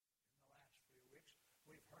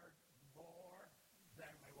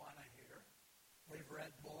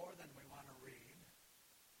read more than we want to read.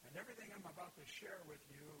 And everything I'm about to share with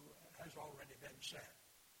you has already been said.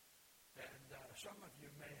 And some of you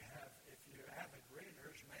may have, if you're avid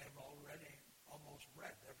readers, may have already almost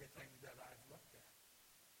read everything that I've looked at.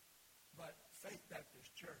 But Faith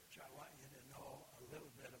Baptist Church, I want you to know a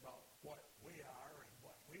little bit about what we are and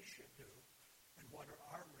what we should do and what are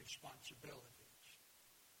our responsibilities.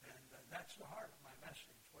 And that's the heart of my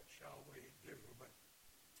message. What shall we do? But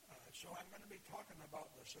so I'm going to be talking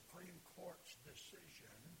about the Supreme Court's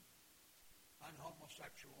decision on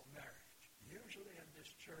homosexual marriage. Usually in this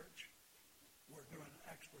church, we're doing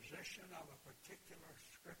exposition of a particular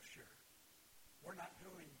scripture. We're not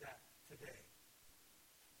doing that today.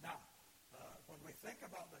 Now, when we think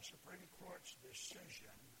about the Supreme Court's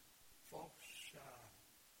decision, folks,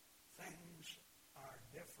 things are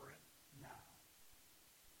different now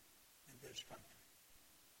in this country.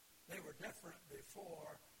 They were different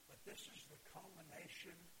before, but this is the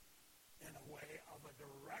culmination, in a way, of a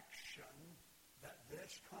direction that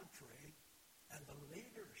this country and the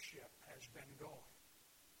leadership has been going.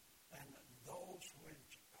 And those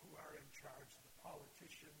who are in charge, the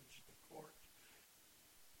politicians, the courts,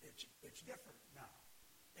 it's different now.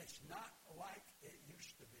 It's not like it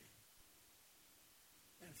used to be.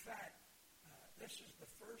 In fact, this is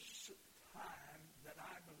the first time that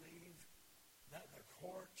I believe that the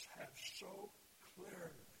courts have so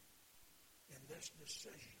clearly, in this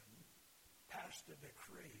decision, passed a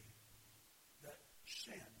decree that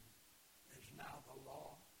sin is now the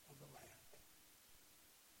law of the land.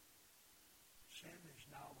 Sin is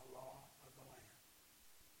now the law of the land.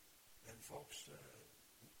 And folks,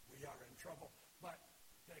 we are in trouble. But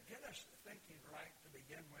to get us thinking right to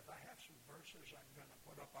begin with, I have some verses I'm going to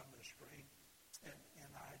put up on the screen.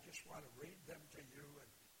 And I just want to read them to you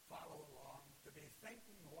and follow along to be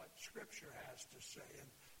thinking what Scripture has to say.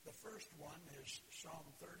 And the first one is Psalm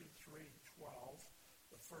 33:12,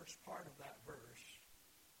 the first part of that verse.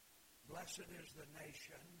 Blessed is the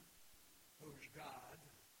nation whose God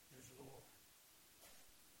is the Lord.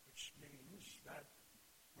 Which means that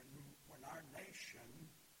when our nation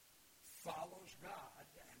follows God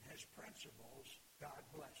and his principles, God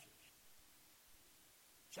blesses.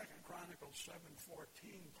 2 Chronicles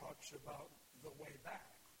 7:14 talks about the way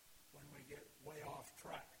back, when we get way off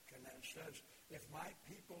track. And it says, if my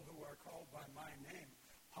people who are called by my name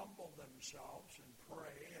humble themselves and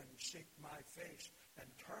pray and seek my face and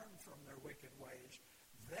turn from their wicked ways,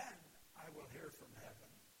 then I will hear from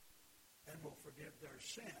heaven and will forgive their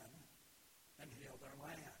sin and heal their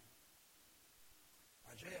land.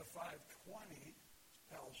 Isaiah 5:20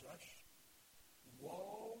 tells us,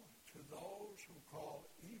 woe to those who call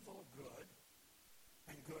evil good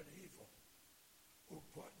and good evil, who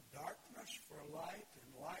put darkness for light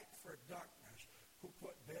and light for darkness, who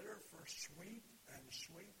put bitter for sweet and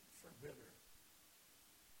sweet for bitter.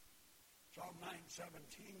 Psalm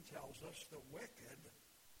 9:17 tells us the wicked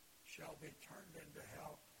shall be turned into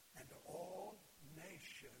hell, and all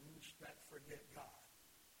nations that forget God.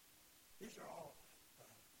 These are all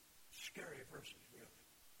scary verses, really.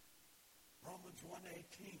 Romans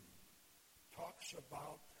 1:18 talks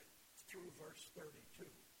about through verse 32.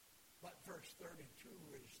 But verse 32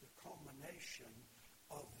 is the culmination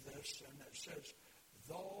of this, and it says,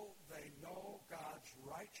 though they know God's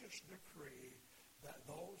righteous decree that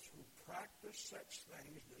those who practice such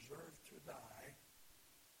things deserve to die,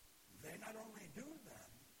 they not only do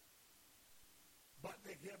them, but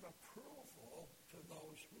they give approval to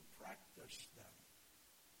those who practice them.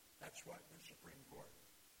 That's what the Supreme Court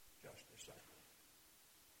just decided.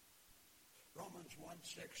 Romans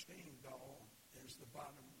 1:16, though, is the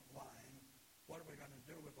bottom line. What are we going to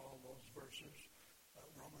do with all those verses?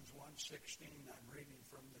 Romans 1:16, I'm reading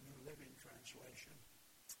from the New Living Translation.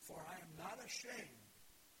 For I am not ashamed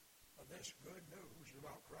of this good news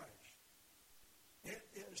about Christ. It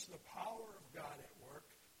is the power of God at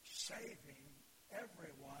work, saving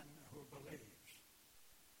everyone who believes,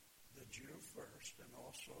 the Jew first and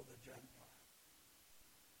also the Gentile.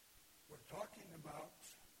 We're talking about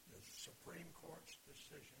the Supreme Court's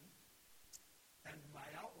decision, and my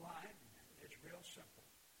outline is real simple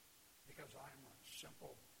because I'm a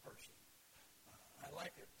simple person. I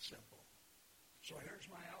like it simple. So here's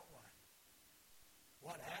my outline.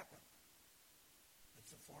 What happened?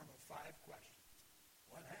 It's a form of 5 questions.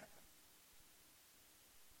 What happened?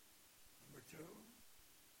 Number 2,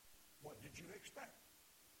 what did you expect?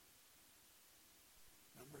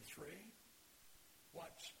 Number 3,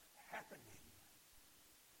 what's happening?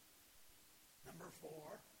 Number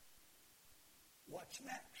 4, what's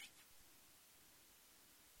next?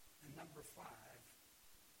 And number 5,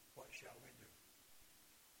 what shall we do?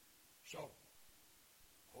 So,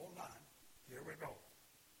 hold on. Here we go.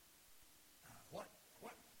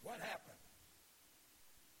 What happened?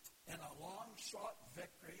 In a long-sought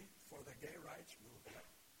victory for the gay rights movement,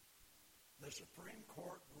 the Supreme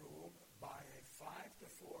Court ruled by a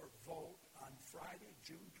 5-4 vote on Friday,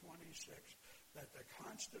 June 26th, that the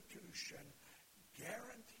Constitution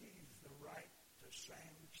guarantees the right to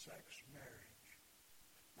same-sex marriage.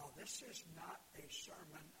 Now, this is not a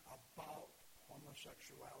sermon about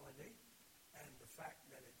homosexuality and the fact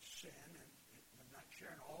that it's sin, and I'm not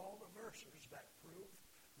sharing all the verses that prove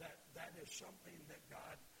that that is something that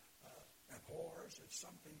God abhors, it's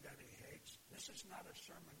something that he hates. This is not a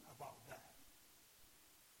sermon about that.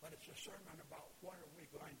 But it's a sermon about what are we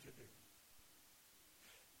going to do.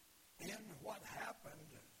 In what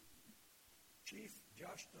happened, Chief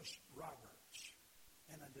Justice Roberts,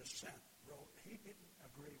 in a dissent, wrote, he didn't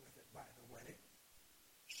agree with it, by the way,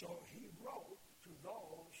 so he wrote to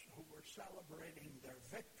those who were celebrating their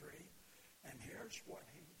victory, and here's what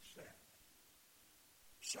he said.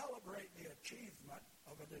 Celebrate the achievement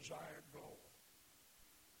of a desired goal.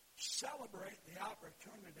 Celebrate the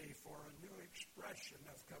opportunity for a new expression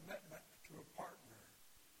of commitment to a partner.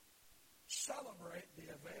 Celebrate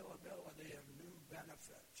the availability of new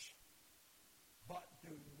benefits. But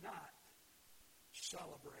do not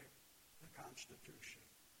celebrate the Constitution.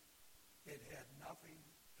 It had nothing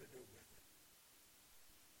to do with it.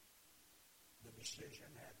 The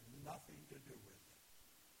decision had nothing to do with it.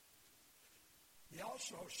 He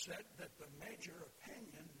also said that the major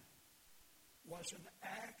opinion was an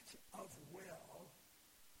act of will,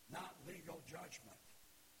 not legal judgment.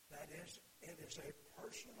 That is, it is a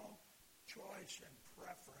personal choice and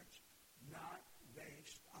preference, not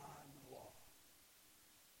based on law.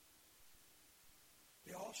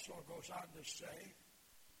 He also goes on to say,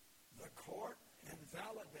 the court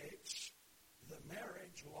invalidates the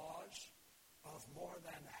marriage laws of more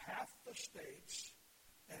than half the states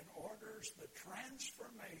and orders the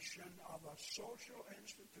transformation of a social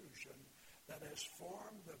institution that has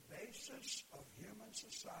formed the basis of human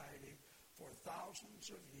society for thousands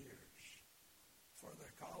of years. For the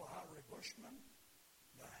Kalahari Bushmen,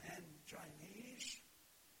 the Han Chinese,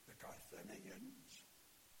 the Carthaginians,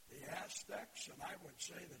 the Aztecs, and I would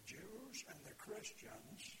say the Jews and the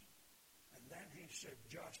Christians. And then he said,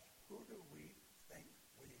 just who do we think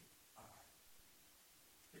we are?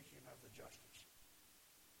 Speaking of the justice.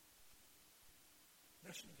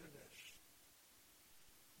 Listen to this.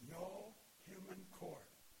 No human court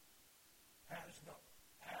has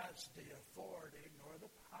the authority nor the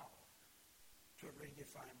power to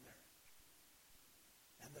redefine marriage.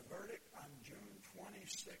 And the verdict on June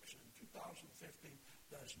 26, 2015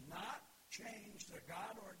 does not change the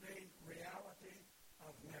God-ordained reality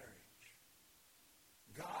of marriage.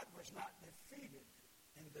 God was not defeated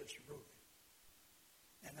in this ruling.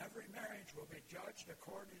 And every marriage will be judged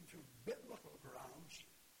according to biblical grounds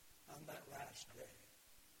on that last day.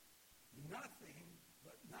 Nothing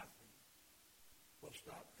but nothing will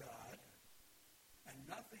stop God, and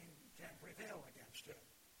nothing can prevail against him.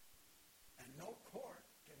 And no court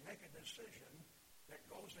can make a decision that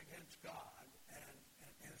goes against God and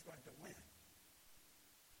is going to win.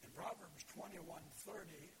 In Proverbs 21:30,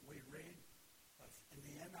 we read in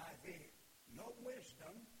the NIV, no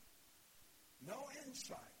wisdom, no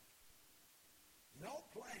insight, no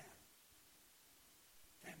plan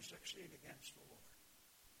can succeed against the Lord.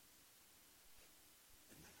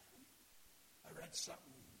 And I read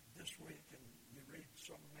something this week, and you read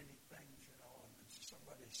so many things, and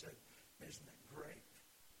somebody said, isn't it great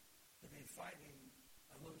to be fighting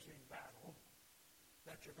a losing battle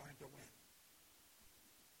that you're going to win?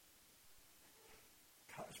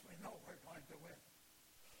 Because we know we're going to win.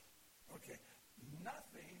 Okay,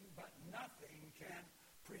 nothing but nothing can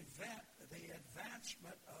prevent the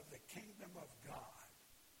advancement of the kingdom of God.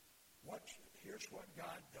 Here's what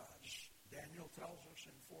God does. Daniel tells us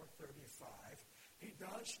in 4:35, he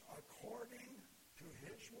does according to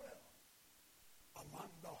his will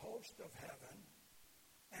among the host of heaven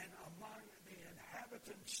and among the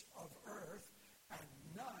inhabitants of earth, and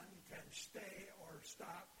none can stay or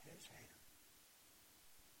stop his hand.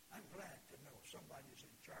 I'm glad to know somebody's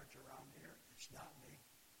in charge around here. It's not me,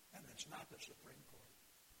 and it's not the Supreme Court.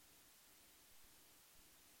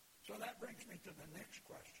 So that brings me to the next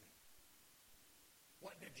question.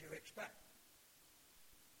 What did you expect?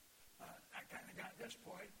 I kind of got this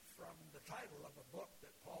point from the title of a book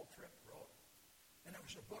that Paul Tripp wrote, and it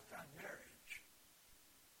was a book on marriage.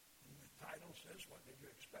 And the title says, what did you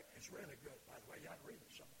expect? It's really good, by the way. You ought to read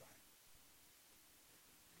it sometime.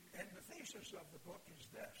 And the thesis of the book is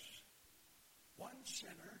this. One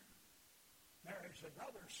sinner marries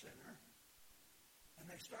another sinner, and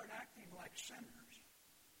they start acting like sinners.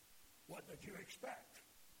 What did you expect?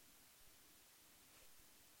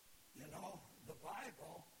 You know, the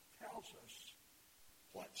Bible tells us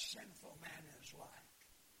what sinful man is like.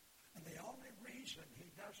 And the only reason he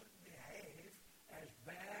doesn't behave as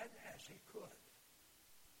bad as he could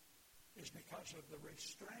is because of the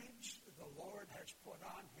restraints the Lord has put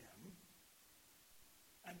on him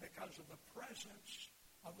and because of the presence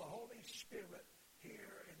of the Holy Spirit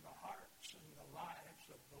here in the hearts and the lives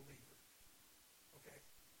of believers. Okay?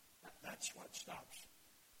 That's what stops.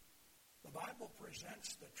 The Bible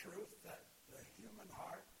presents the truth that the human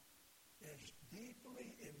heart is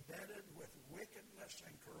deeply embedded with wickedness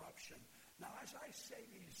and corruption. Now, as I say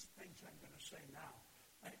these things I'm going to say now,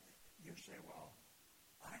 you say, well,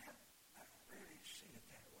 I don't really see it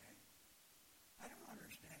that way. I don't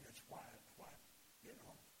understand it's why,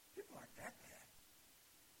 people aren't that bad.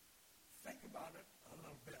 Think about it a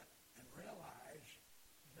little bit and realize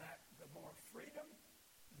that the more freedom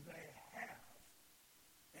they have,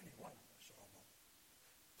 any one of us almost,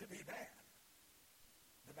 to be bad,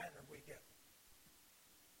 the better we get.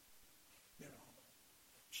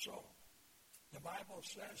 So the Bible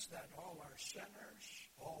says that all are sinners,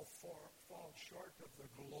 all fall short of the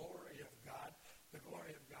glory of God. The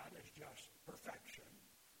glory of God is just perfection,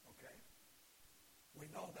 okay? We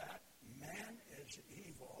know that man is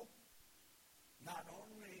evil, not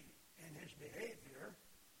only in his behavior,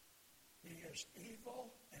 he is evil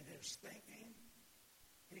in his thinking,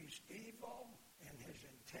 he's evil in his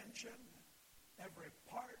intention. Every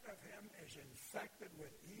part of him is infected with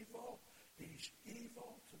evil. He's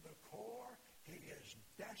evil to the core. He is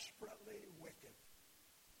desperately wicked.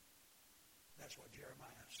 That's what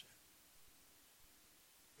Jeremiah said.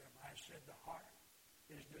 Jeremiah said the heart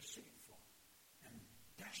is deceitful and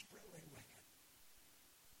desperately wicked.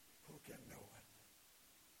 Who can know it?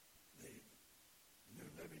 The New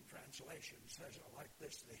Living Translation says it like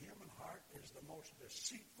this: the human heart is the most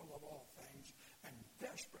deceitful of all things and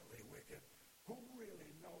desperately wicked. Who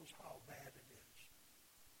really knows how bad it is?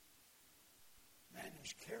 Man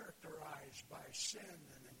is characterized by sin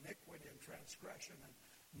and iniquity and transgression, and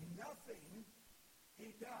nothing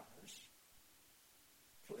he does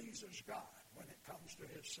pleases God when it comes to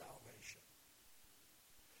his salvation.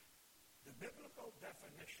 The biblical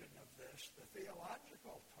definition of this, the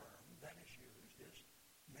theological term that is used, is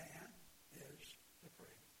man is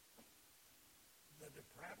depraved. The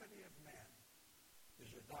depravity of man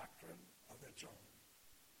is a doctrine of its own.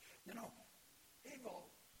 Evil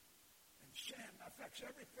and sin affects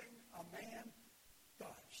everything a man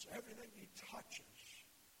does, everything he touches.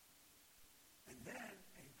 And then,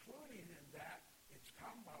 including in that, it's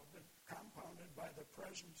compounded by the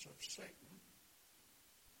presence of Satan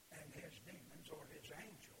and his demons or his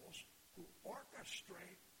angels who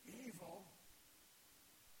orchestrate evil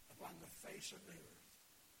upon the face of the earth.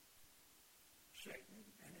 Satan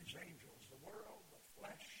and his angels, the world, the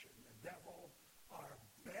flesh, and the devil are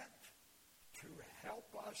bent to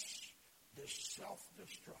help us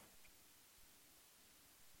self-destruct.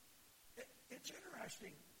 It's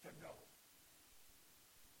interesting to note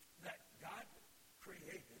that God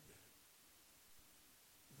created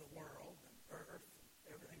the world and earth and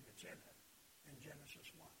everything that's in it in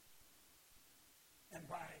Genesis 1. And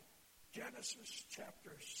by Genesis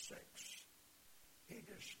chapter 6, he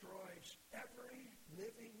destroys every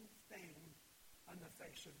living thing on the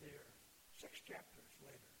face of the earth. 6 chapters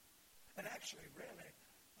later. And actually, really,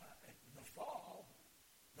 the fall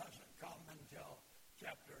doesn't come until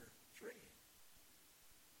chapter 3.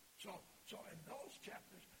 So in those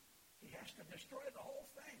chapters, he has to destroy the whole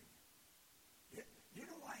thing. You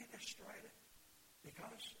know why he destroyed it?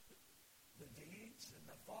 Because the deeds and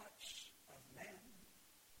the thoughts of men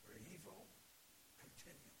were evil,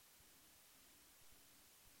 continue.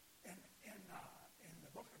 And in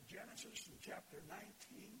the book of Genesis, in chapter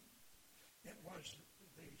 19, it was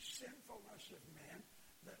the sinfulness of man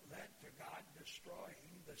that led to God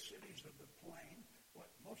destroying the cities of the plain, what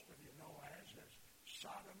most of you know as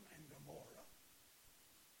Sodom and Gomorrah.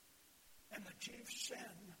 And the chief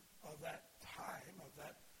sin of that time, of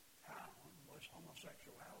that town, was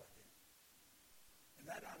homosexuality. And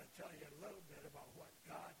that ought to tell you a little bit about what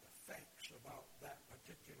God thinks about that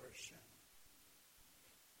particular sin.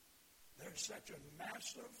 There's such a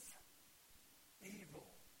massive evil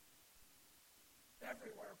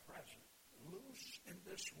everywhere present, loose in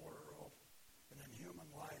this world and in human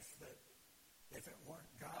life, that if it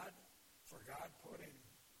weren't God, for God putting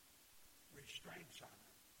restraints on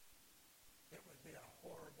it, it would be a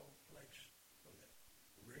horrible place to live,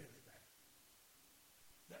 really bad.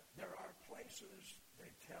 That there are places,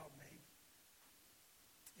 they tell me,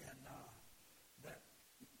 that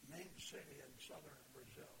city in southern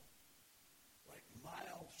Brazil, like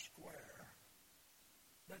Mile Square,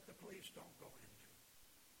 that the police don't go into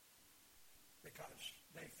because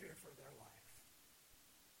they fear for their life.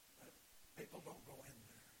 But people don't go in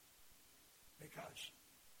there because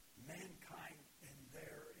mankind in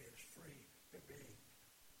there is free to be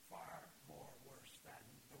far more worse than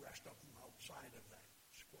the rest of them outside of that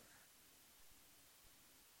square.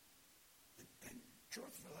 And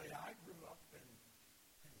truthfully, I grew up in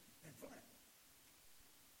Flint.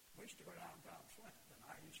 We used to go downtown Flint, and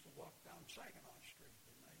I used to walk down Saginaw Street,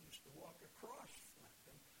 and I used to walk across Flint,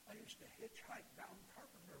 and I used to hitchhike down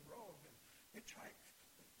Carpenter Road and hitchhike,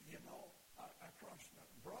 across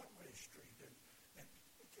Broadway Street, and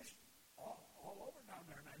just all over down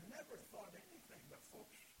there. And I never thought anything, but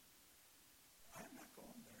folks, I'm not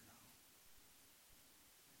going there now.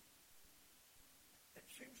 It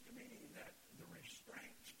seems to me that the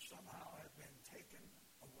restraints somehow have been taken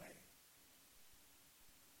away.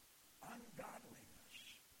 Ungodliness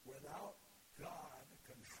without God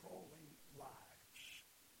controlling lives.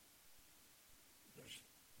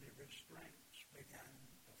 The restraints began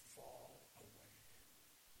to fall away.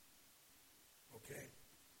 Okay?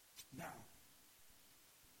 Now,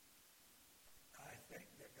 I think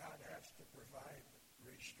that God has to provide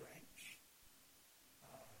restraints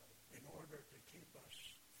in order to keep us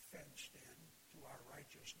fenced in to our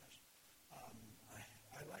righteousness.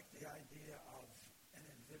 I like the idea of an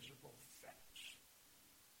invisible fence.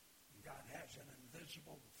 God has an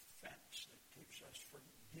invisible fence that keeps us from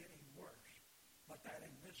getting worse. But that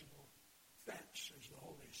invisible fence is the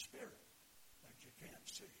Holy Spirit that you can't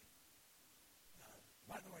see.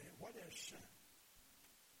 By the way, what is sin?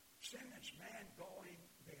 Sin is man going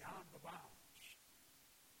beyond the bounds,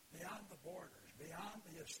 beyond the borders, beyond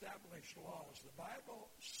the established laws. The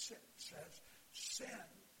Bible says sin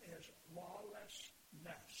is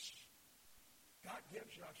lawlessness. God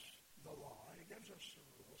gives us the law. He gives us the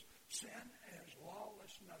rules. Sin is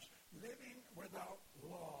lawlessness. Living without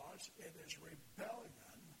laws, it is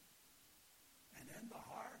rebellion. And in the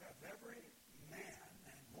heart of every man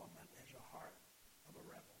and woman is a heart of a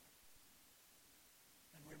rebel.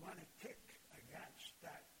 And we want to kick against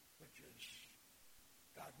that which is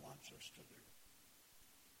God wants us to do.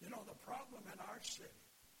 You know, the problem in our city,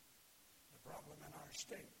 the problem in our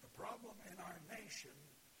state, the problem in our nation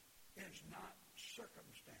is not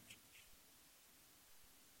circumstances.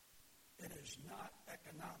 It is not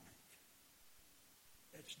economic.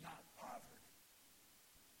 It's not poverty.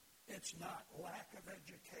 It's not lack of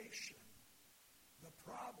education. The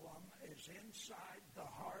problem is inside the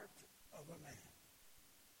heart of a man.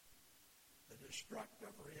 The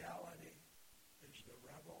destructive reality is the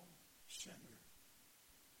rebel sinner.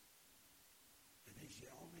 And he's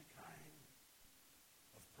the only kind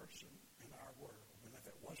of person in our world. And if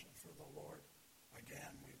it wasn't for the Lord,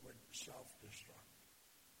 again, we would self-destruct.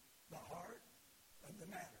 The heart of the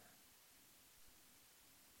matter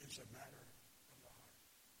is a matter of the heart.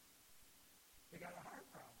 We got a heart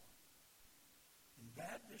problem. And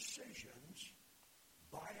bad decisions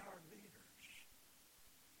by our leaders.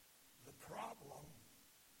 The problem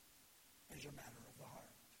is a matter of the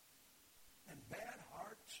heart. And bad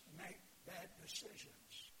hearts make bad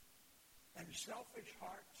decisions. And selfish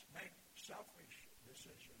hearts make selfish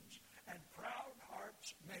decisions. And proud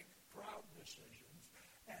hearts make proud decisions.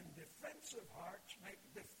 And defensive hearts make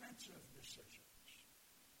defensive decisions.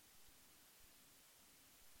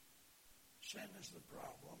 Sin is the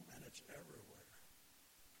problem, and it's everywhere.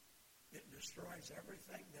 It destroys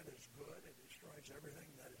everything that is good. It destroys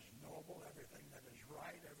everything that is noble, everything that is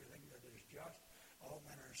right, everything that is just. All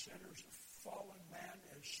men are sinners. Fallen man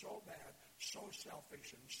is so bad, so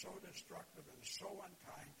selfish, and so destructive, and so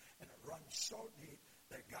unkind, and it runs so deep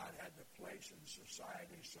that God had to place in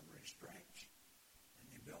society some restraints,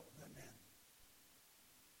 and he built them in.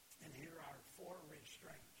 And here are 4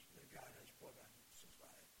 restraints that God has put on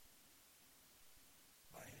society.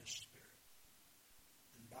 By his Spirit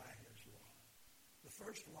and by his law. The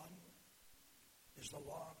first one is the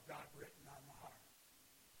law of God written on the heart.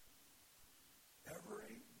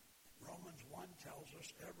 Romans 1 tells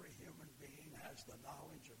us every human being has the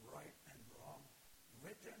knowledge of right and wrong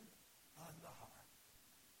written on the heart.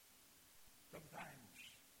 Sometimes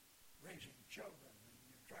raising children, and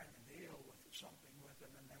you're trying to deal with something with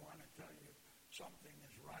them, and they want to tell you something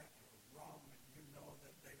is right or wrong, and you know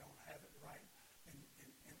that they don't have it right. And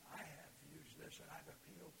I have used this, and I've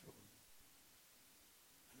appealed to them.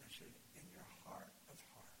 And I said, in your heart of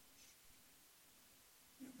hearts,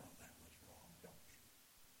 you know that was wrong, don't you?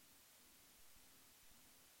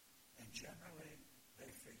 And generally,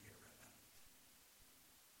 they figure it out.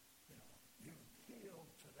 You know, you appeal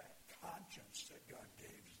to that conscience that God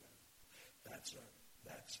gave them. That's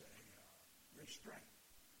a restraint.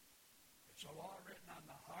 It's a law written on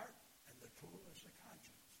the heart, and the tool is the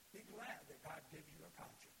conscience. Be glad that God gives you a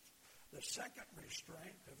conscience. The second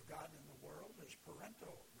restraint of God in the world is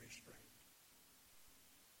parental restraint.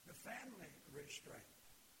 The family restraint.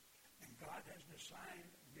 And God has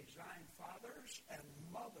designed fathers and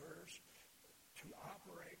mothers to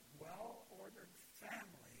operate well-ordered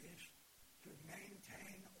families to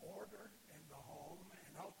maintain order in the home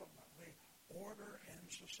and ultimately order in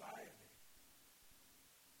society.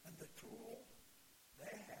 And the tool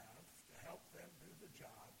they have to help them do the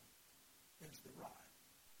job is the rod,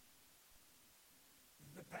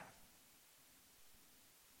 the path.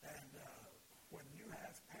 And when you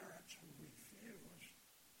have parents who refuse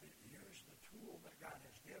to use the tool that God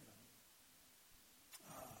has given,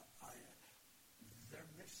 they're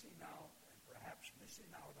missing out, and perhaps missing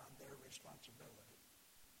out on their responsibility.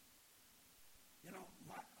 You know,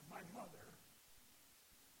 my mother,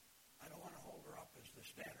 I don't want to hold her up as the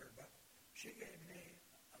standard, but she gave me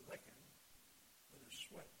a licking with a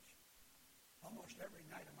switch almost every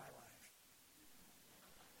night of my life.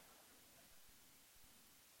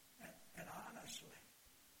 And honestly,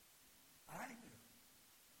 I knew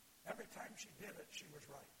every time she did it, she was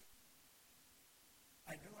right.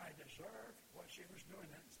 I knew I deserved what she was doing.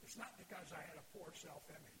 And it's not because I had a poor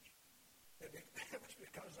self-image. It was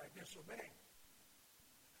because I disobeyed.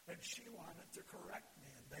 And she wanted to correct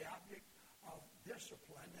me. And the object of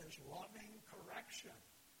discipline is loving correction.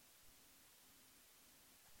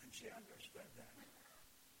 And she understood that.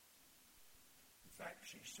 In fact,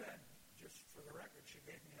 she said, just for the record, she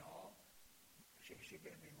gave me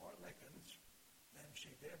more lickings than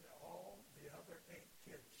she did all the other 8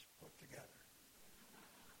 kids put together.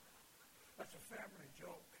 That's a family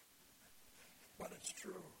joke, but it's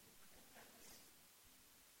true.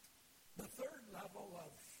 The third level of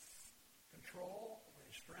control,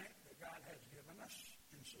 restraint that God has given us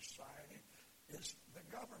in society is the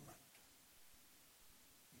government.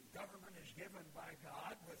 Government is given by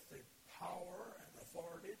God with the power and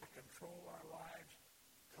authority to control our lives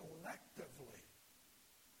collectively.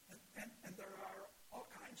 And there are all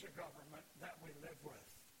kinds of government that we live with.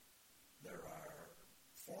 There are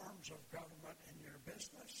forms of government in your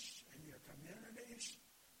business, in your communities,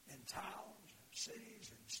 in towns, and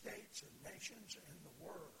cities, and states, and nations, in the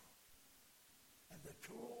world. And the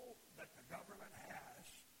tool that the government has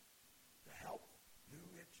to help do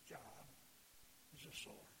its job is a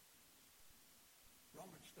sword.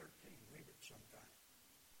 Romans 13, read it sometime.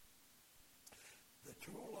 The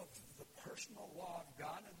tool of the personal law of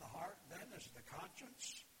God in the heart then is the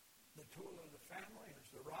conscience. The tool of the family is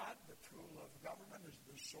the rod. The tool of government is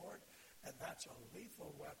the sword. And that's a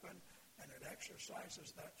lethal weapon, and it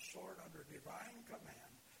exercises that sword under divine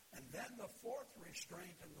command. And then the fourth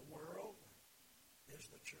restraint in the world is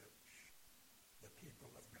the church, the people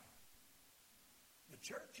of God. The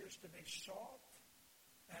church is to be salt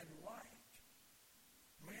and light.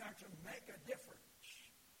 We are to make a difference,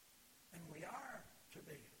 and we are to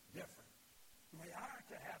be different. We are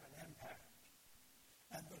to have an impact.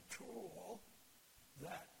 And the tool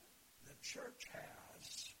that the church has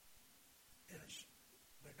is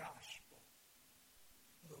the gospel,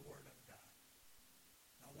 the Word of God.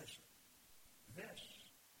 Now listen, this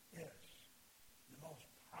is the most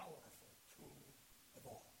powerful tool of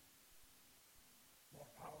all.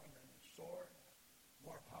 More power than the sword,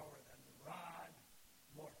 more power than the rod,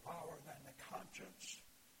 more power than the conscience,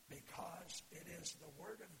 because it is the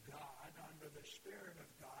Word of God under the Spirit of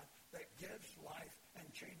God that gives life and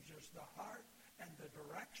changes the heart and the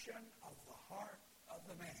direction of the heart of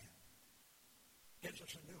the man. Gives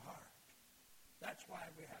us a new heart. That's why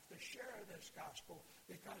we have to share this gospel,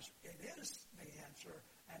 because it is the answer,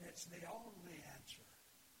 and it's the only answer.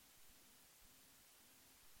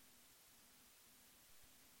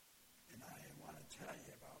 And I want to tell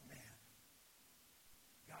you about man.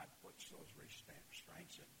 God puts those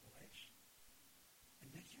restraints in place. And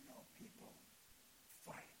did you know people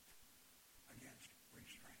fight against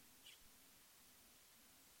restraints?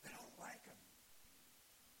 They don't like them.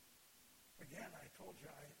 Again, I told you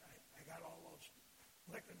I got all those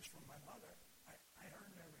lickings from my mother. I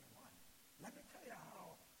earned every one. Let me tell you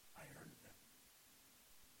how I earned them.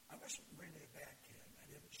 I wasn't really a bad kid. I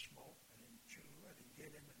didn't smoke. I didn't chew. I didn't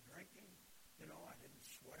get into drinking. I didn't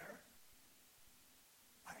swear.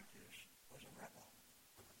 I just was a rebel.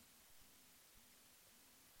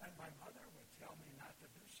 And my mother would tell me not to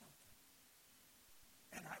do something.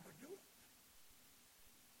 And I would do it.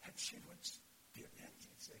 And she would give in.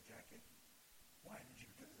 She'd say, Jackie, why did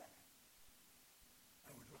you do that?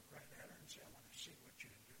 I would look right at her and say, I want to see what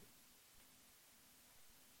you do.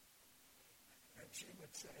 she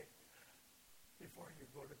would say, before you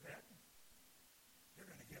go to bed, you're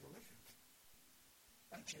going to get a licking.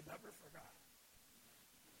 And she never forgot.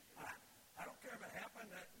 I don't care if it happened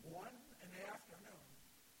at 1 in the afternoon.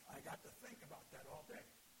 I got to think about that all day.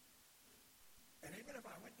 And even if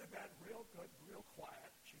I went to bed real good, real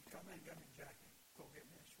quiet, she'd come in and give me, Jackie, go get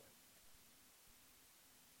me a switch.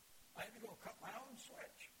 I had to go cut my own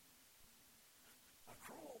switch. A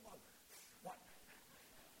cruel mother.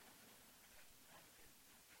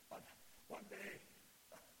 One day,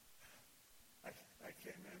 I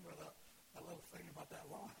came in with a little thing about that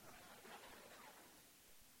lawn.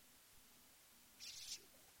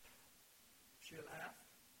 She laughed.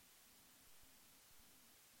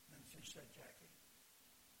 Then she said, Jackie,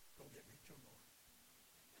 go get me 2 more.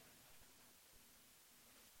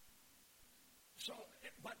 So,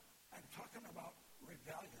 but I'm talking about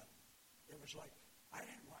rebellion. It was like, I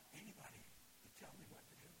didn't want anybody to tell me what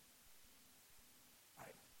to do. I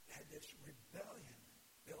had this rebellion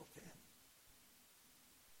built in.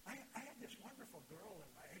 I had this wonderful girl in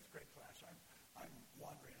my 8th grade class. I'm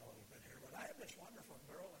wandering a little bit here, but I had this wonderful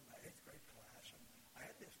girl in my 8th grade class, and I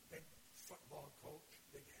had this big football coach,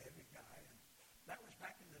 big heavy guy, and that was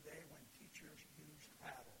back in the day when teachers used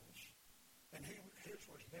paddles, and his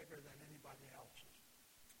was bigger than anybody else's.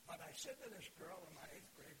 But I said to this girl in my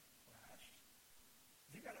 8th grade class,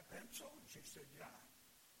 you got a pencil? And she said, yeah.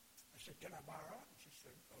 I said, can I borrow it? And she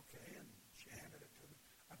said, okay, and she handed it to me.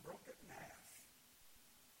 I broke it in half,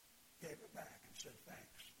 gave it back, and said,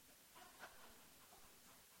 thanks.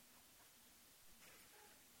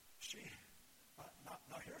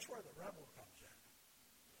 Now here's where the rebel comes in.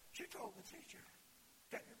 She told the teacher,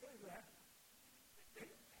 can you believe that?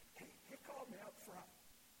 He called me up front,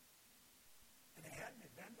 and he had me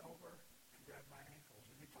bend over and grab my ankles,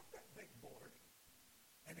 and he took that big board,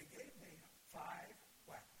 and he gave me 5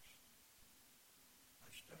 whacks.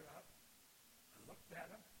 I stood up, I looked at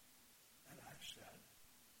him, and I said,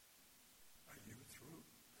 are you through?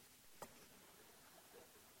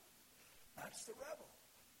 That's the rebel.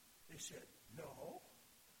 He said, no,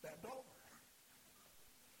 bend over.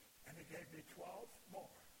 And he gave me 12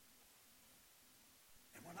 more.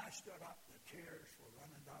 And when I stood up, the tears were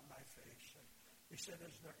running down my face. And he said,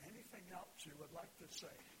 is there anything else you would like to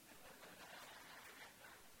say?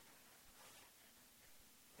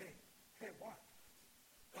 Hey, what?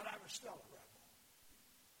 But I was still a rebel.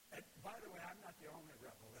 And by the way, I'm not the only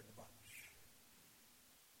rebel in the bunch.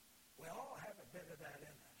 We all have a bit of that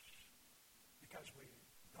in us because we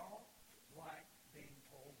don't like being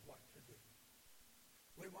told what to do.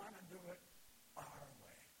 We want to do it our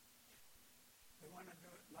way. We want to do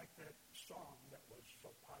it like that song that was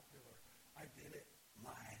so popular, I did it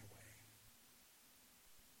my way.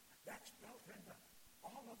 That's built into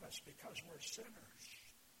all of us because we're sinners.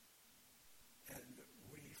 And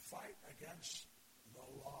we fight against the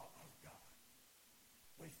law of God.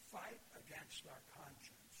 We fight against our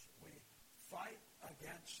conscience. We fight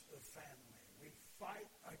against the family. We fight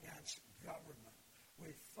against government.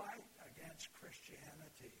 We fight against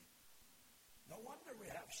Christianity. No wonder we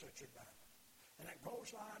have such a battle. And it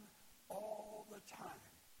goes on all the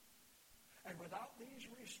time. And without these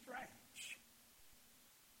restraints,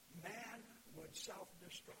 man would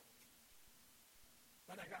self-destruct.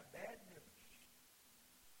 But I got bad news.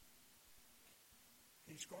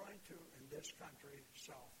 He's going to, in this country,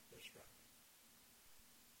 self-destruct.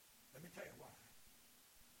 Let me tell you why.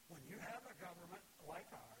 When you have a government like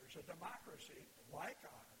ours, a democracy like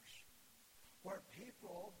ours, where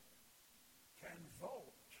people can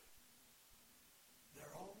vote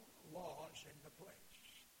their own laws into place,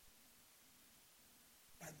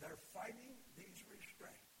 and they're fighting these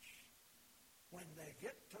restraints, when they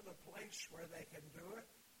get to the place where they can do it,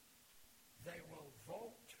 they will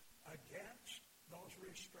vote against those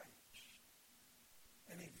restraints.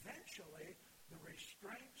 And eventually, the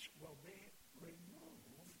restraints will be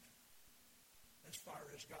removed as far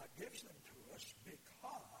as God gives them to us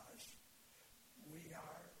because we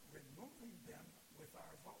are removing them with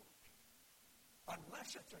our vote.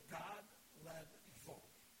 Unless it's a God-led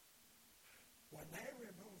vote. When they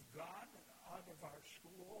remove God out of our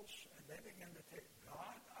schools and they begin to take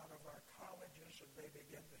God out of our colleges and they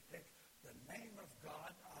begin to take the name of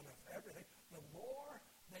God out of everything, the more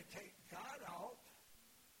they take God out,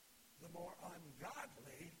 the more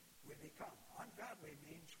ungodly we become. Ungodly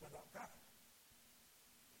means without God.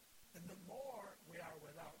 And the more we are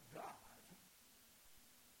without God,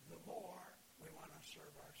 the more we want to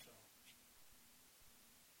serve ourselves.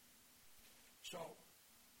 So,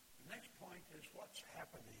 the next point is what's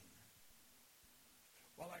happening.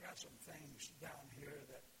 Well, I got some things down here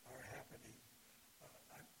that are happening.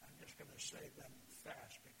 I'm just going to say them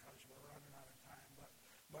fast because we're running out of time.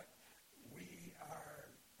 But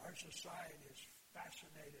our society is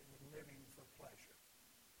fascinated with living for pleasure.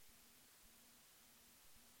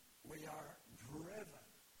 We are driven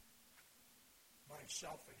by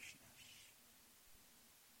selfishness.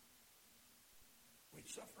 We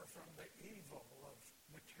suffer from the evil of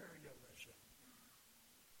materialism.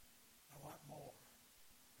 I want more,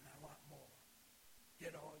 and I want more.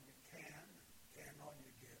 Get all you can all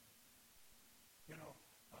you get. You know,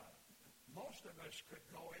 most of us could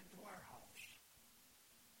go into our house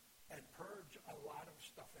and purge a lot of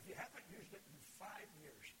stuff. If you haven't used it in 5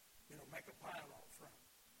 years, make a pile out front.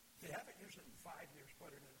 If you haven't used it in 5 years,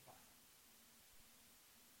 put it in a pile.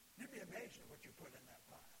 You'd be amazed at what you put in that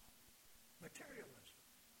pile. Materialism.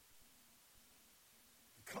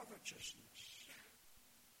 Covetousness.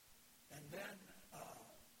 And then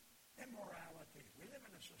immorality. We live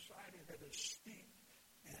in a society that is steeped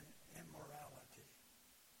in immorality.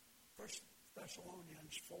 1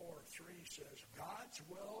 Thessalonians 4:3 says, God's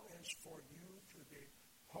will is for you to be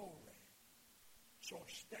holy. So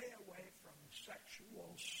stay away from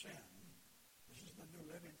sexual sin. This is the New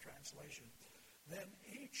Living Translation. Then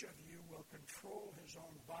each of you will control his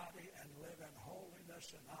own body and live in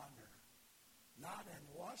holiness and honor, not in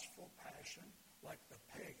lustful passion like the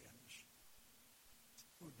pagans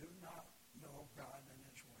who do not know God and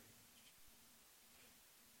his ways.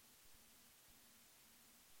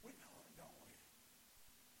 We know it, don't we?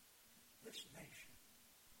 This nation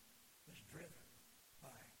is driven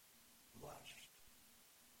by lust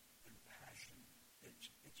and passion.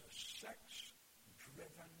 It's a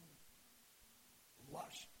sex-driven,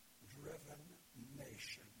 lust-driven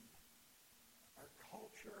nation. Our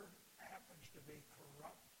culture happens to be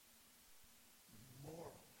corrupt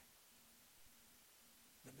morally.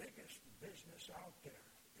 The biggest business out there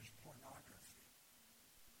is pornography.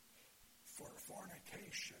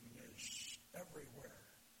 Fornication is everywhere.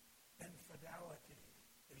 Infidelity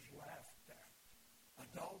is laughed at.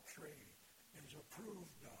 Adultery is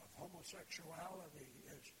approved of. Homosexuality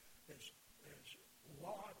is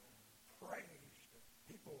lauded, praised.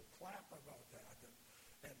 People clap about that.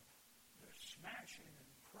 And the smashing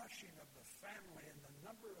and crushing of the family and the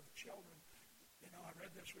number of children. I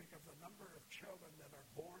read this week of the number of children that are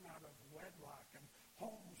born out of wedlock and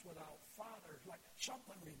homes without fathers, like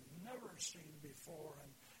something we've never seen before.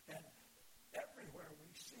 And everywhere we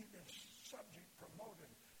see this subject promoted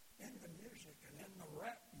in the music and in the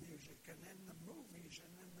rap music and in the movies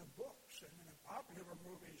and in the books and in the popular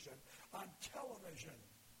movies and on television.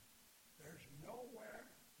 There's nowhere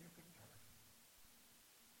you can turn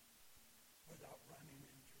without running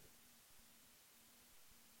into it.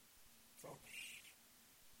 Folks,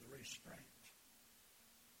 the restraint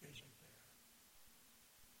isn't there.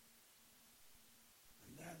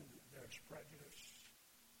 And then there's prejudice.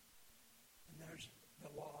 And there's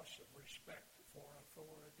the loss of respect for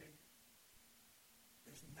authority.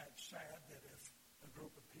 Isn't that sad that if a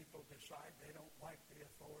group of people decide they don't like the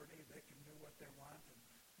authority, they can do what they want? And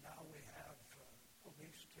now we have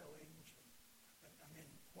police killings.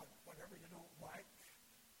 Whatever you don't like,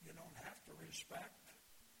 you don't have to respect.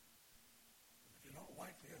 If you don't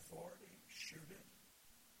like the authority, shoot it.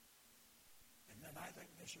 And then I think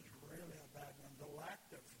this is really a bad one. The lack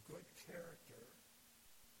of good character,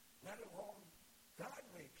 let alone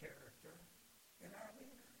godly character, in our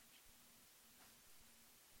leaders.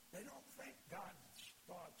 They don't think God's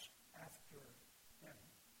thoughts after him.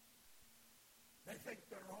 They think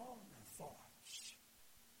their own thoughts.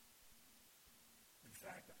 In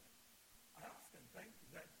fact, I often think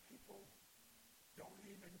that people don't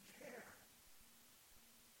even care.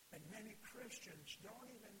 And many Christians don't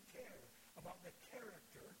even care about the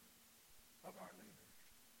character of our leaders.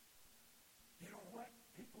 You know what?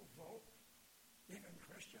 People vote, even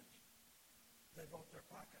Christians, they vote their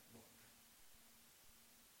pocketbook.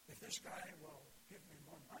 If this guy will give me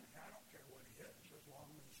more money, I don't care what he is, as long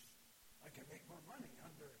as I can make more money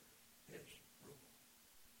under his rule.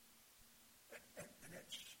 And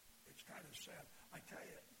it's kind of sad. I tell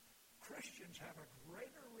you, Christians have a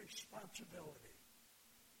greater responsibility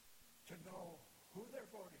to know who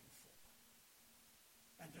they're voting for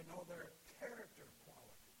and to know their character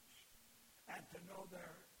qualities and to know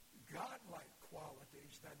their godlike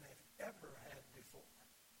qualities than they've ever had before.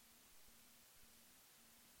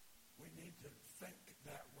 We need to think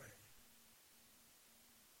that way.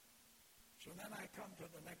 So then I come to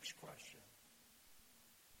the next question.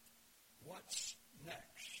 What's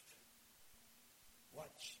next?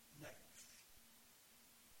 What's next?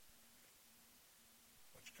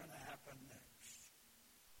 What's going to happen next?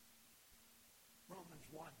 Romans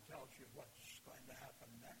 1 tells you what's going to happen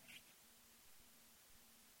next.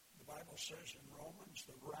 The Bible says in Romans,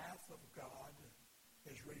 the wrath of God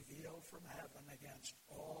is revealed from heaven against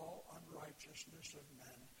all unrighteousness of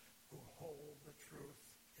men who hold the truth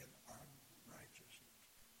in unrighteousness.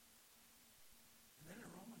 And then in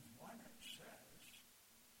Romans 1 it says,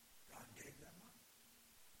 God gave them up.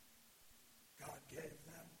 God gave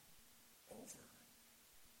them over.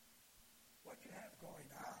 What you have going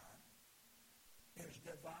on is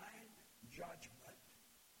divine judgment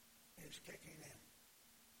is kicking in.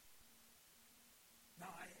 Now,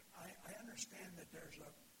 I understand that there's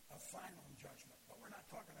a final judgment, but we're not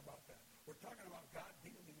talking about that. We're talking about God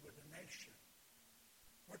dealing with a nation.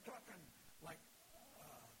 We're talking like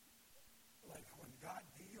when God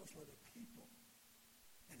deals with a people.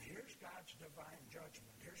 And here's God's divine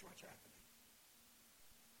judgment. Here's what's happening.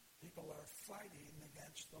 People are fighting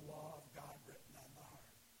against the law of God written on the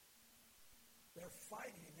heart. They're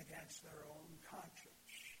fighting against their own conscience.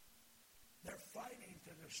 They're fighting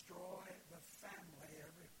to destroy the family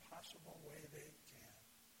every possible way they can.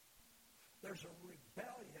 There's a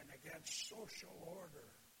rebellion against social order.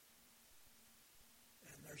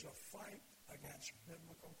 And there's a fight against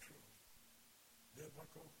biblical truth,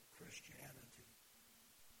 biblical Christianity,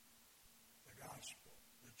 the gospel,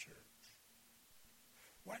 the church.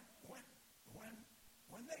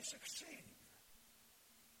 When they succeed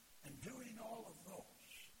in doing all of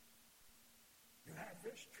those, you have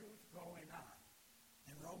this truth going on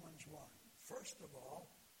in Romans 1. First of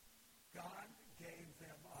all, God gave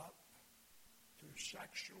them up to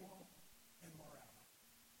sexual immorality.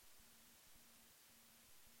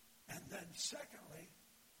 And then secondly,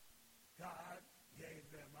 God gave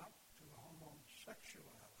them up to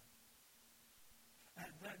homosexuality.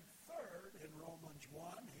 And then third, in Romans 1,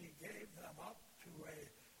 he gave them up to a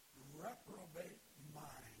reprobate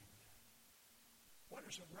mind. What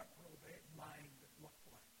does a reprobate mind look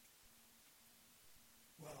like?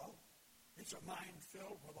 Well, it's a mind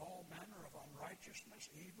filled with all manner of unrighteousness,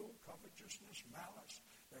 evil, covetousness, malice.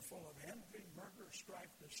 They're full of envy, murder, strife,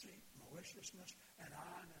 deceit, maliciousness, and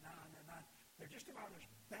on and on and on. They're just about as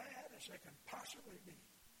bad as they can possibly be.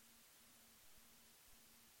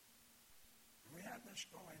 And we have this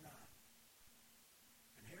going on.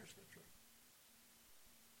 And here's the truth.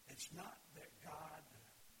 It's not that God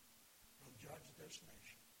will judge this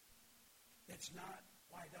nation. It's not,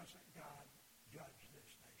 why doesn't God judge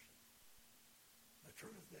this nation? The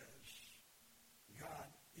truth is,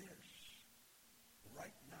 God is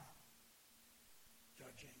right now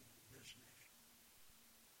judging this nation.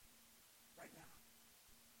 Right now.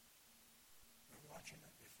 We're watching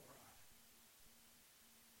it before our eyes.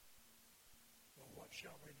 Well, what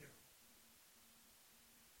shall we do?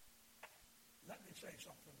 Let me say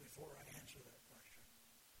something before I answer that question.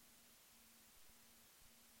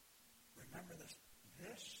 Remember this.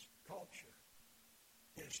 This culture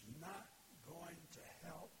is not going to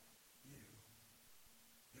help you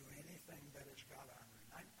do anything that is God-honoring.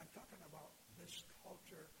 I'm talking about this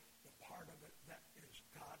culture, the part of it that is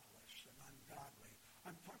godless and ungodly.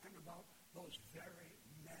 I'm talking about those very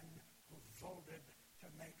men who voted to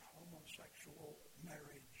make homosexual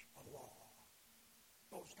marriage a law.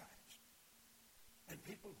 Those guys. And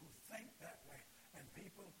people who think that way, and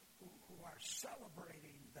people who are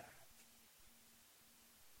celebrating that.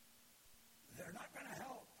 They're not going to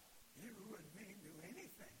help you and me do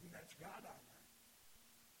anything that's God-honoring.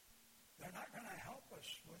 They're not going to help us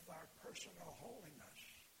with our personal holiness.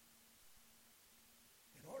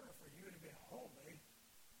 In order for you to be holy,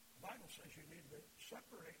 the Bible says you need to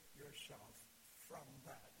separate yourself from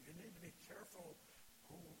that. You need to be careful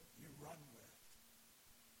who you run with.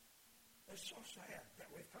 It's so sad that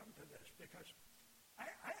we've come to this because I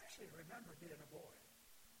actually remember being a boy.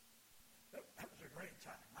 That was a great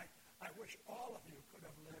time. I wish all of you could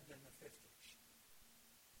have lived in the 50s.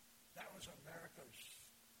 That was America's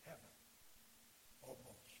heaven,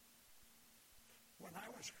 almost. When I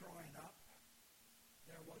was growing up,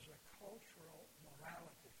 there was a cultural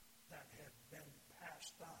morality that had been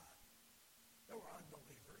passed on. There were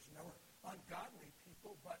unbelievers and there were ungodly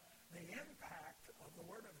people, but the impact of the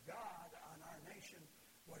Word of God on our nation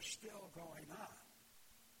was still going on.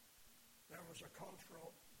 There was a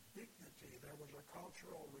cultural dignity. There was a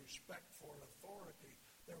cultural respect for authority.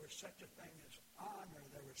 There was such a thing as honor.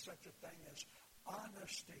 There was such a thing as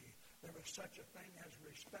honesty. There was such a thing as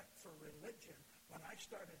respect for religion. When I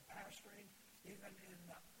started pastoring, even in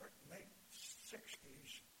the late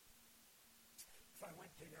 60s, if I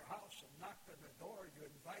went to your house and knocked on the door, you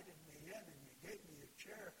invited me in and you gave me a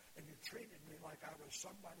chair and you treated me like I was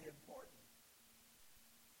somebody important.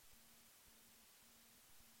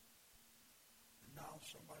 And now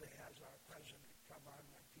somebody has our president come on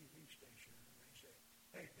my TV station and they say,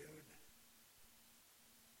 Hey, dude,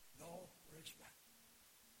 no respect.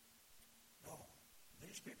 No,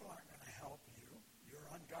 these people aren't going to help you, your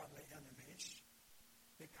ungodly enemies,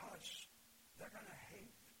 because they're going to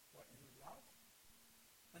hate what you love,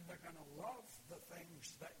 and they're going to love the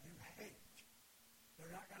things that you hate.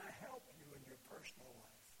 They're not going to help you in your personal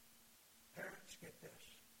life. Parents, get this.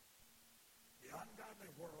 The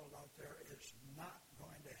ungodly world out there is not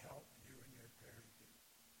going to help you in your parenting.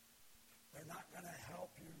 They're not going to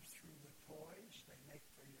help you through the toys they make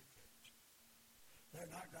for your kids.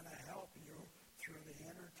 They're not going to help you through the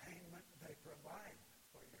entertainment they provide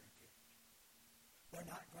for your kids. They're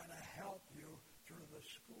not going to help you through the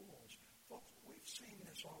schools. Folks, we've seen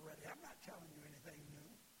this already. I'm not telling you anything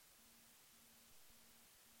new.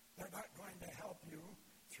 They're not going to help you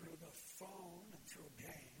through the phone and through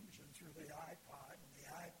games and through the iPod and the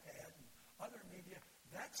iPad and other media.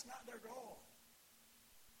 That's not their goal.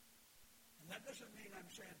 And that doesn't mean I'm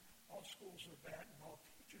saying all schools are bad and all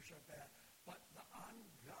teachers are bad, but the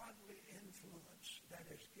ungodly influence that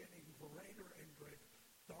is getting greater and greater,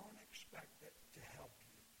 don't expect it to help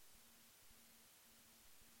you.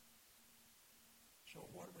 So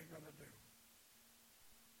what are we going to do?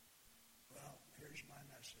 Well, here's my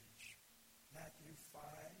message. Matthew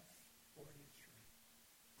 5:43.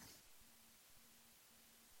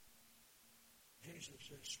 Jesus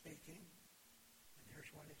is speaking, and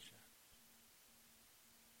here's what he says.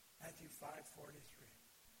 Matthew 5:43.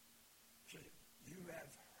 So you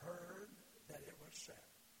have heard that it was said,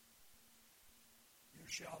 you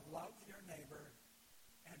shall love your neighbor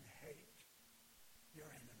and hate your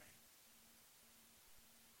enemy.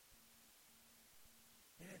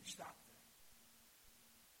 He didn't stop there.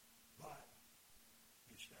 But,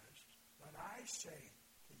 he says, but I say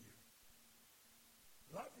to you,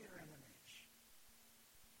 love your enemies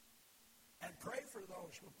and pray for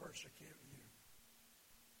those who persecute you.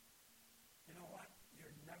 You know what?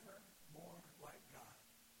 You're never more like God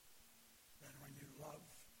than when you love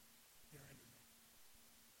your enemy.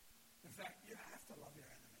 In fact, you have to love your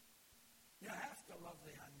enemy. You have to love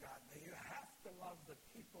the ungodly. You have to love the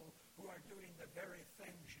people who are doing the very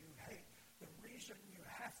things you hate. The reason you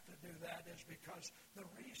have to do that is because the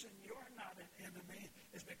reason you're not an enemy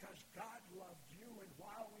is because God loved you, and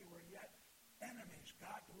while we were yet enemies,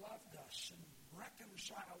 God loved us and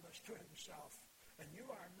reconciled us to himself. And you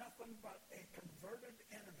are nothing but a converted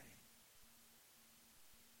enemy.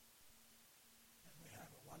 And we have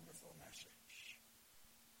a wonderful message.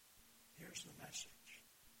 Here's the message.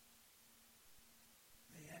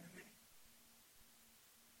 The enemy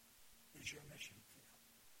is your mission field.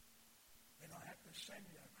 They don't have to send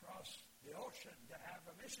you across the ocean to have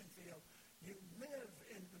a mission field. You live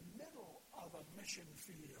in the middle of a mission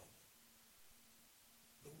field.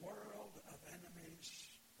 The world of enemies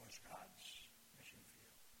was God's mission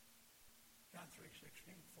field. John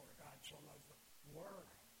 3:16, for God so loved the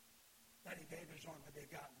world that he gave his only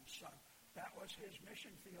begotten Son. That was his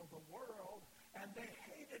mission field, the world, and they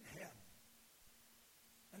hated him.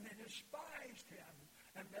 And they despised him,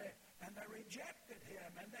 and they rejected him,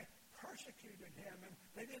 and they persecuted him, and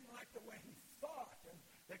they didn't like the way he thought, and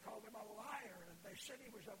they called him a liar, and they said he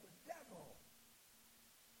was of the devil.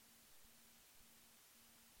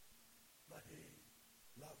 But he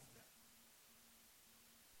loved them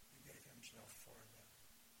and gave himself for them.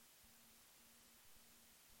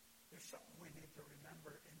 There's something we need to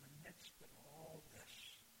remember in the midst of all this,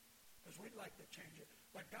 because we'd like to change it.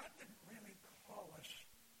 But God didn't really call us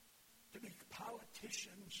to be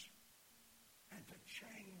politicians and to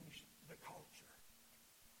change the culture.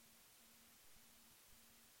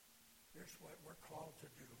 Here's what we're called to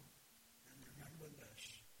do, and remember this,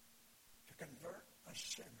 to convert a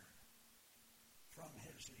sinner from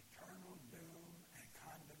his eternal doom and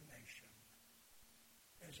condemnation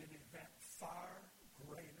is an event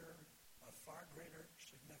of far greater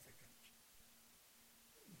significance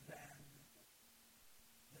than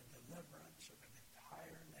the deliverance of an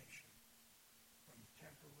entire nation from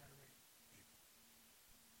temporary evil.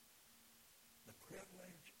 The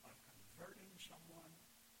privilege of converting someone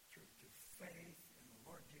to faith in the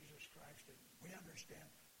Lord Jesus Christ, and we understand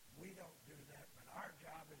we don't do that, but our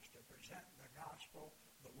job is to present the gospel,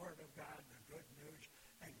 the Word of God, the good news,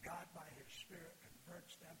 and God by his Spirit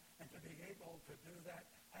converts them, and to be able to do that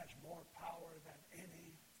has more power than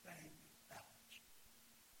anything else.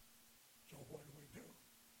 So what do?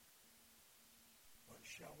 What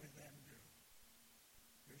shall we then do?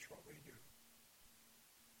 Here's what we do.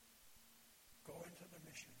 Go into the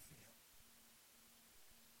mission field.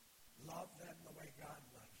 Love them the way God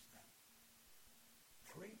loves them.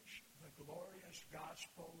 Preach the glorious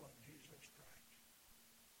gospel of Jesus Christ.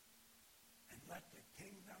 And let the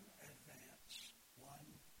kingdom advance one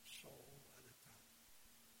soul at a time.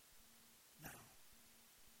 Now,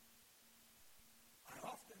 I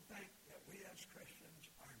often think that we as Christians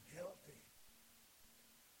are guilty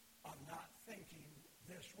of not thinking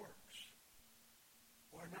this works,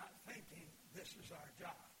 or not thinking this is our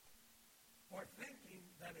job, or thinking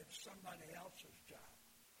that it's somebody else's job,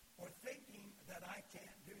 or thinking that I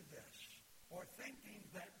can't do this, or thinking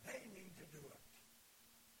that they need to do it.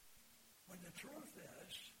 When the truth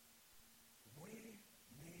is, we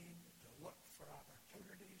need to look for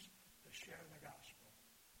opportunities to share the gospel.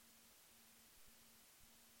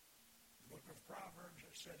 The book of Proverbs,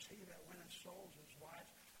 it says, he that winneth souls is wise.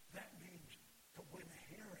 That means to win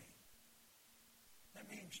hearing. That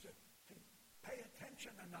means to pay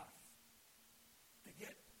attention enough, to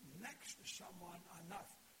get next to someone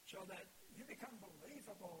enough so that you become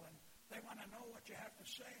believable and they want to know what you have to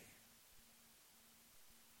say.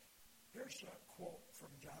 Here's a quote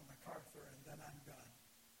from John MacArthur, and then I'm done.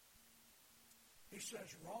 He says,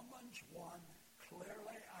 Romans 1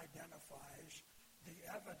 clearly identifies the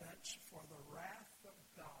evidence for the wrath of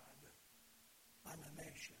God on a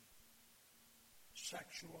nation.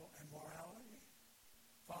 Sexual immorality,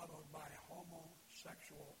 followed by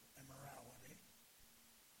homosexual immorality,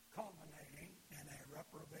 culminating in a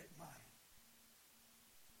reprobate mind.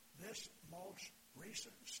 This most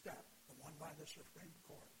recent step, the one by the Supreme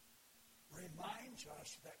Court, reminds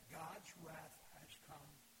us that God's wrath has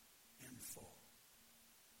come in full.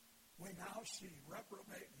 We now see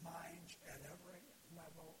reprobate minds at every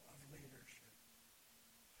level of leadership.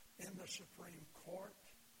 In the Supreme Court,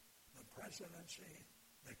 the presidency,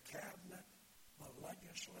 the cabinet, the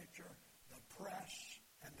legislature, the press,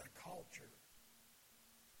 and the culture.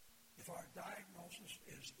 If our diagnosis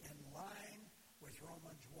is in line with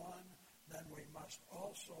Romans 1, then we must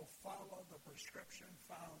also follow the prescription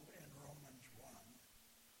found in Romans 1.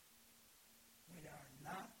 We are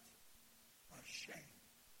not ashamed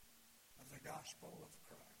of the gospel of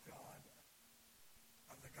God,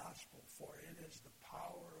 of the gospel, for it is the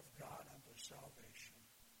power of God unto salvation.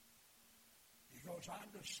 He goes on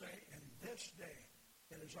to say, in this day,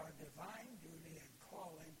 it is our divine duty and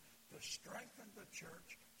calling to strengthen the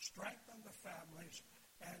church, strengthen the families,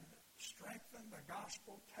 and strengthen the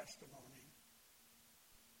gospel testimony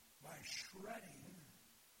by shredding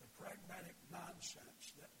the pragmatic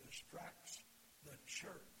nonsense that distracts the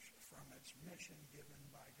church from its mission given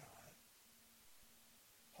by God.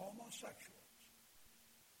 Homosexuals,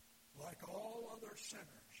 like all other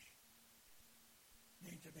sinners,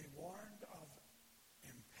 need to be warned of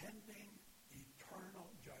impending eternal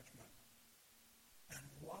judgment and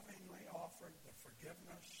lovingly offered the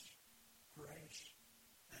forgiveness, grace,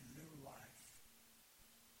 and new life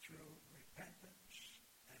through repentance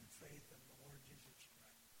and faith in the Lord Jesus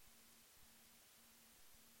Christ.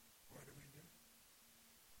 What do?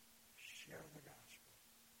 Share the gospel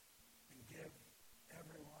and give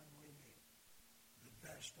everyone we meet the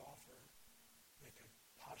best offer they could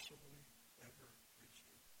possibly ever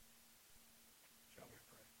receive. Shall we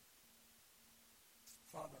pray?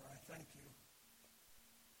 Father, I thank you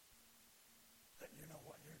that you know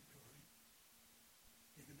what you're doing,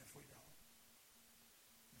 even if we don't.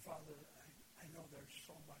 And Father, I know there's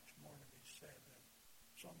so much more to be said and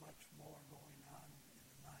so much more going on in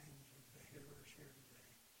the minds of the hearers here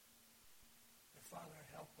today. But Father,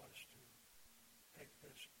 help us to take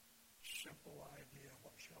this simple idea,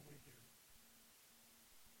 what shall we do,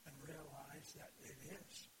 and realize that it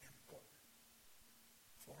is important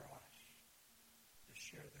for us to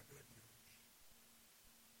share the good news,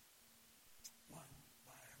 one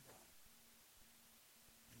by one.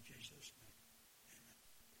 In Jesus' name, amen.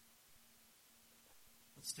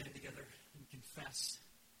 Let's stand together and confess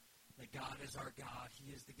that God is our God.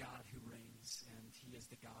 He is the God who reigns, and He is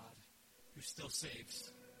the God who still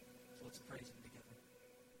saves. So let's praise Him together.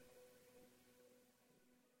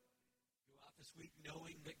 Go out this week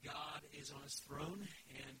knowing that God is on His throne,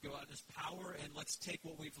 and go out in His power, and let's take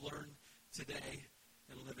what we've learned today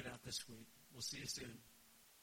and live it out this week. We'll see you soon.